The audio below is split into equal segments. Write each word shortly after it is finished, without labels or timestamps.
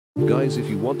Guys, if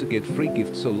you want to get free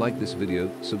gifts, so like this video,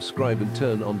 subscribe and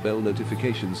turn on bell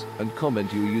notifications and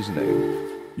comment your username.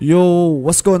 Yo,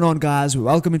 what's going on guys?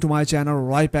 Welcome into my channel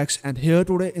RiPEX, and here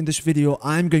today in this video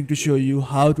I'm going to show you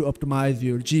how to optimize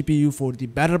your GPU for the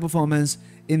better performance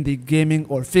in the gaming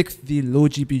or fix the low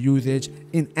GPU usage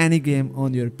in any game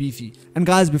on your PC. And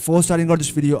guys, before starting out this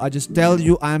video, I just tell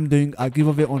you I'm doing a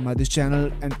giveaway on this channel,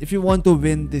 and if you want to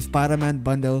win the Spider-Man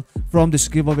bundle from this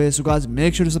giveaway, so guys,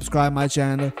 make sure to subscribe my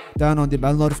channel, turn on the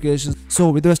bell notifications. So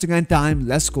without wasting any time,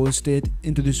 let's go straight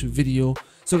into this video.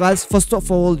 So guys, first of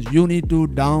all, you need to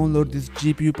download this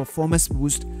GPU performance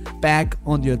boost pack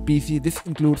on your PC. This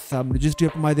includes some registry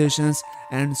optimizations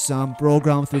and some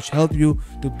programs which help you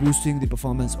to boosting the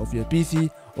performance of your PC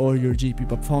or your GPU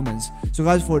performance. So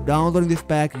guys, for downloading this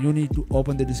pack, you need to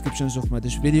open the descriptions of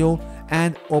this video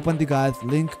and open the guys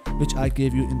link which I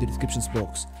gave you in the descriptions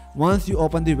box. Once you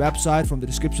open the website from the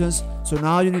descriptions, so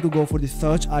now you need to go for the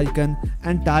search icon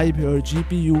and type your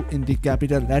GPU in the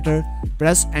capital letter,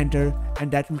 press enter, and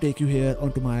that will take you here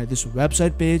onto this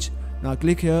website page. Now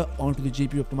click here onto the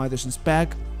GPU optimizations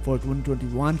pack for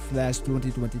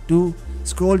 2021/2022.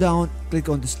 Scroll down, click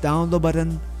on this download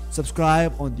button,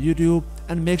 subscribe on YouTube,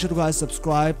 and make sure to guys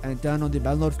subscribe and turn on the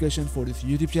bell notification for this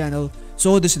YouTube channel,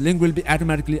 so this link will be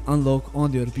automatically unlocked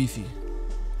on your PC.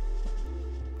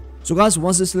 So guys,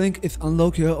 once this link is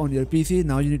unlocked here on your PC,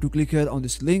 now you need to click here on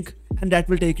this link and that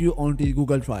will take you onto the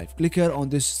Google Drive. Click here on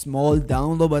this small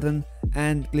download button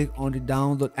and click on the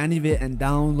download anyway and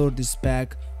download this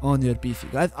pack on your PC.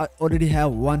 Guys, I already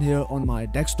have one here on my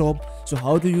desktop. So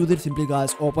how to use it? Simply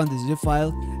guys, open the zip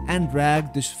file and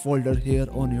drag this folder here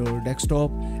on your desktop,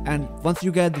 and once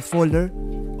you get the folder,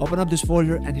 open up this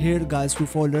folder, and here guys, two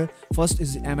folder. First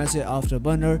is the MSA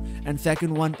Afterburner and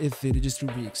second one is the registry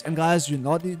weeks. And guys, you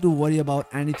not need to worry about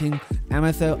anything.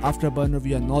 MSA Afterburner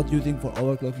we are not using for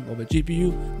overclocking of a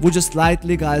GPU. We just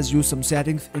slightly guys use some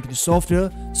settings into the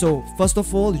software. So first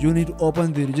of all, you need to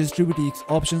open the registry weeks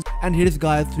options, and here is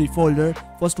guys three folder.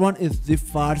 First one is zip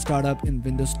file startup in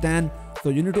Windows 10. So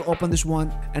you need to open this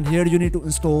one, and here you need to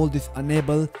install this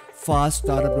enable fast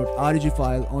startup.reg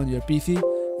file on your PC.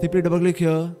 Simply double click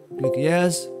here, click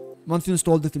yes. Once you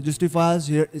install this registry files,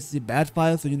 here is the bat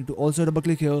file, so you need to also double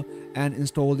click here and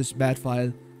install this bat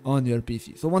file on your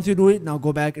PC. So once you do it, now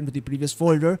go back into the previous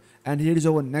folder, and here is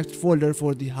our next folder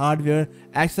for the hardware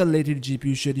accelerated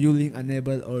GPU scheduling,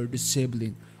 enable or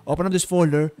disabling. Open up this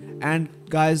folder, and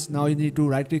guys, now you need to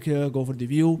right click here, go for the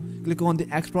view, click on the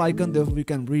extra icon, therefore we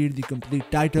can read the complete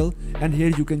title, and here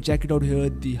you can check it out here,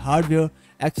 the hardware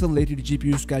accelerated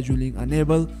GPU scheduling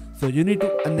enable. So you need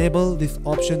to enable this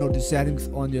option or the settings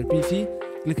on your PC.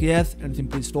 Click yes and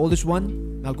simply install this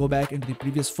one. Now go back into the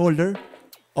previous folder,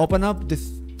 open up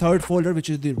this third folder which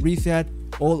is the reset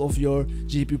all of your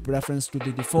GPU preference to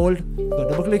the default. So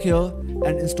double click here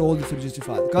and install this registry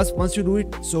file. Because once you do it,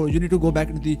 so you need to go back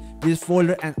into the previous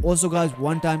folder, and also guys,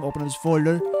 one time open up this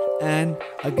folder and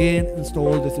again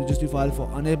install this registry file for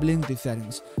enabling the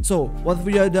settings. So once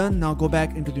we are done, now go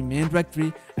back into the main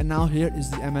directory, and now here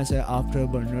is the MSI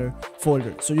Afterburner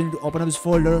folder. So you need to open up this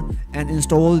folder and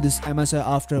install this MSI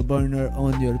Afterburner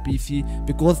on your PC,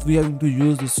 because we are going to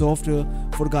use the software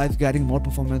for guys getting more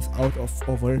performance out of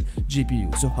our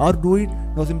GPU. So how to do it?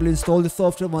 Now simply install the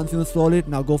software. Once you install it,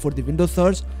 now go for the Windows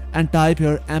search and type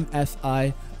here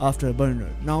MSI Afterburner.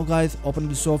 Now guys, open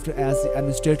the software as the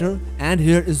administrator, and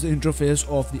here is the interface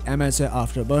of the MSI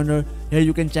Afterburner. Here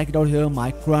you can check it out here,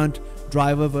 my current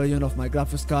driver version of my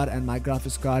graphics card, and my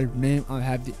graphics card name I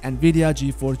have the Nvidia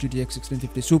GeForce GTX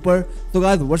 1650 Super. So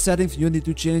guys, what settings you need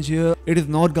to change here? It is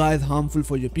not guys harmful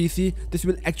for your PC. This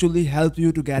will actually help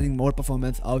you to getting more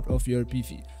performance out of your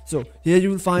PC. So here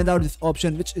you will find out this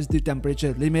option which is the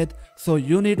temperature limit. So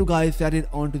you need to guys set it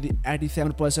on to the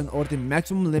 87% or the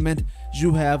maximum limit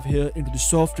you have here into the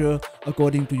software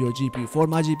according to your GPU. For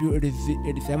my GPU it is the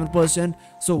 87%.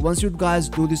 So once you guys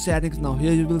do the settings, now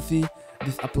here you will see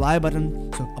this apply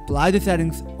button. So apply the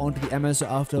settings onto the MSI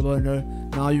Afterburner.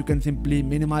 Now you can simply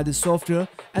minimize the software,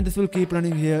 and this will keep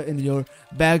running here in your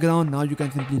background. Now you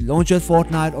can simply launch your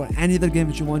Fortnite or any other game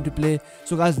which you want to play.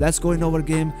 So guys, let's go in our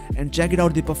game and check it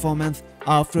out the performance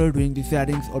after doing the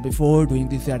settings or before doing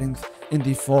the settings in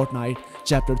the Fortnite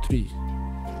chapter 3.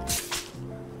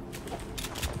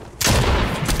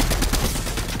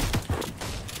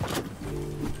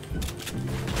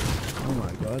 Oh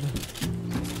my god.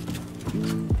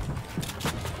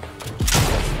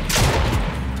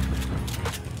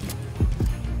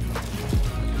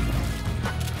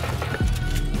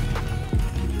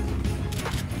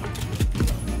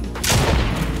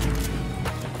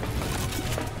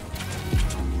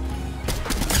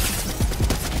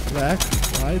 Left,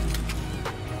 right.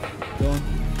 Don't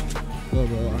go,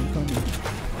 bro. I'm coming.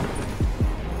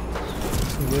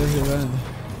 So where he went?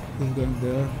 He's going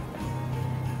there.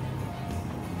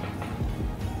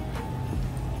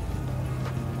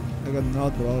 I got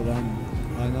not, bro. Run.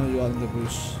 I know you are in the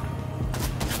bush.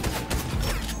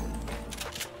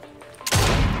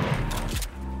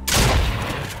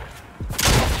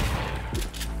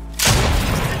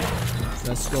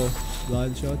 Let's go.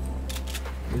 Blind shot.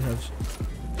 We have.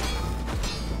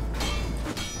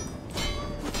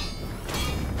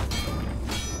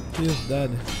 He is dead.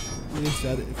 He is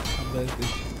dead. If I'm dead.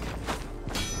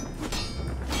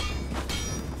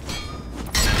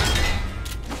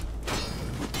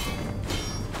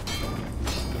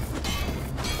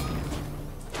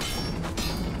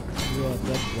 You are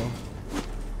dead, bro.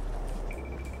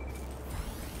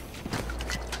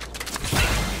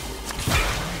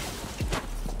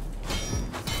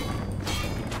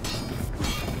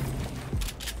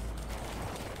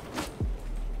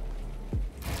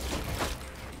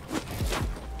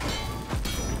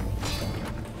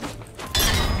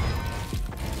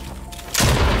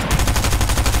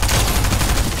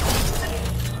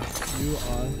 You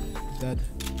are dead.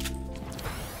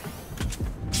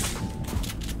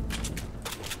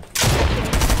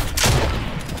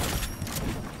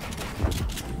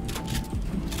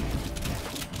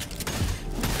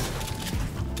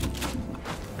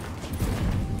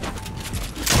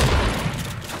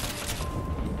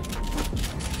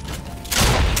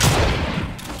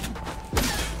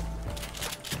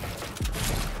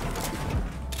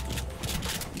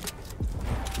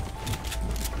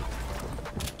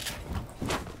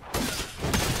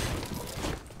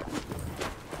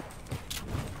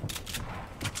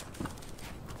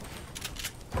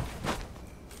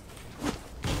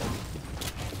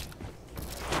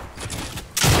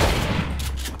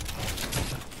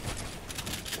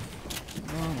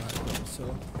 So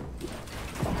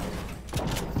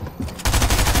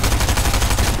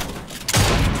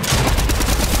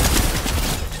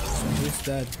he's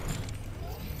dead.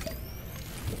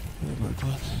 Oh my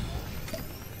god.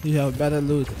 You have better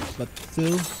loot, but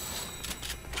still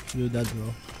you're dead,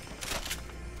 bro.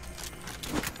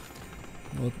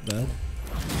 Not bad.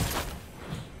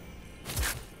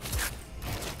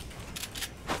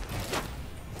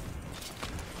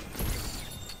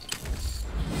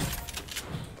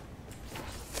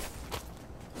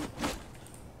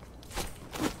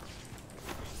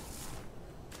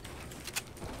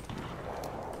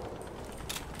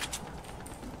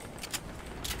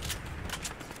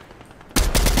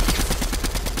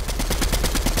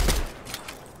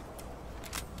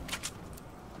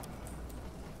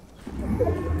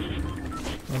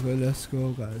 Okay, let's go,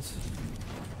 guys.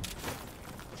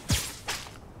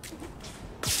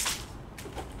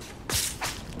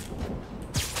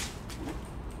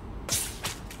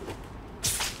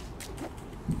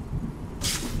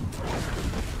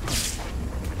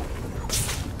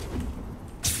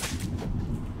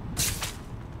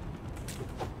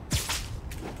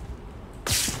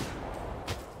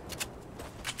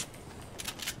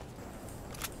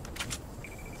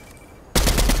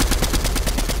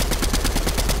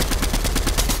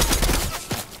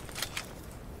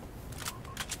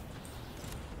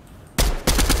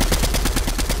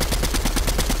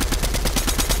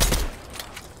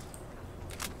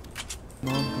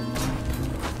 Come on, come on, come on.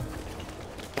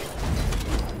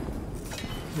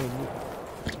 So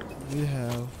we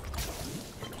have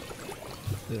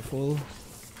the full.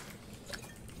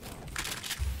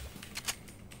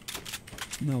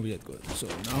 Now we are good. So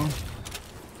now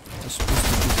we're supposed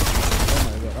to be. Oh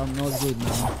my god, I'm not good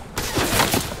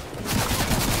now.